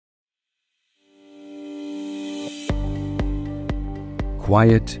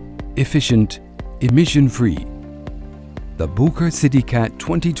quiet, efficient, emission-free. The Bucher CityCat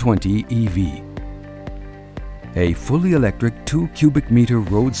 2020ev. A fully electric 2 cubic meter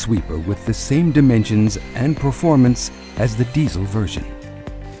road sweeper with the same dimensions and performance as the diesel version.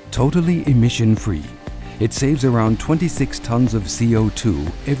 Totally emission-free. It saves around 26 tons of CO2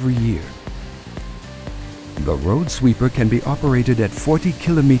 every year. The road sweeper can be operated at 40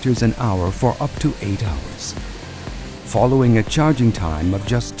 kilometers an hour for up to 8 hours, following a charging time of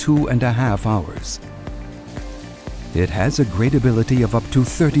just 2.5 hours. It has a gradability of up to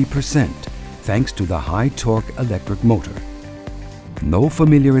 30% thanks to the high torque electric motor. No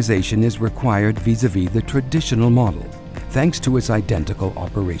familiarization is required vis-à-vis the traditional model thanks to its identical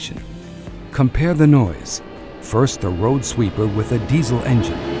operation. Compare the noise. First the road sweeper with a diesel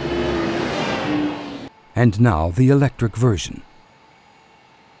engine, and now the electric version.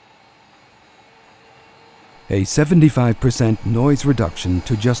 A 75% noise reduction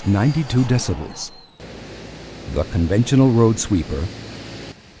to just 92 decibels. The conventional road sweeper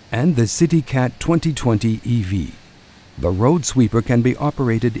and the CityCat 2020ev. The road sweeper can be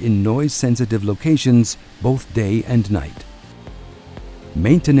operated in noise-sensitive locations both day and night.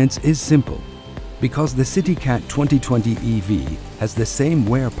 Maintenance is simple because the CityCat 2020ev has the same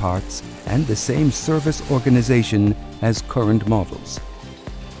wear parts and the same service organization as current models.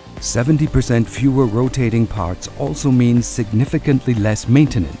 70% fewer rotating parts also means significantly less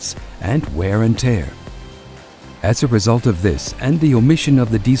maintenance and wear and tear. As a result of this and the omission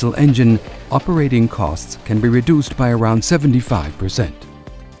of the diesel engine, operating costs can be reduced by around 75%.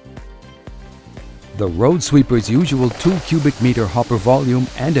 The road sweeper's usual 2 cubic meter hopper volume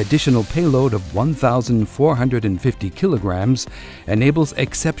and additional payload of 1,450 kilograms enables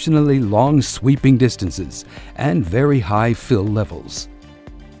exceptionally long sweeping distances and very high fill levels.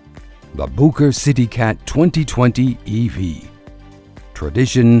 The Bucher CityCat 2020ev.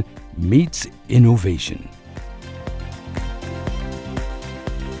 Tradition meets innovation.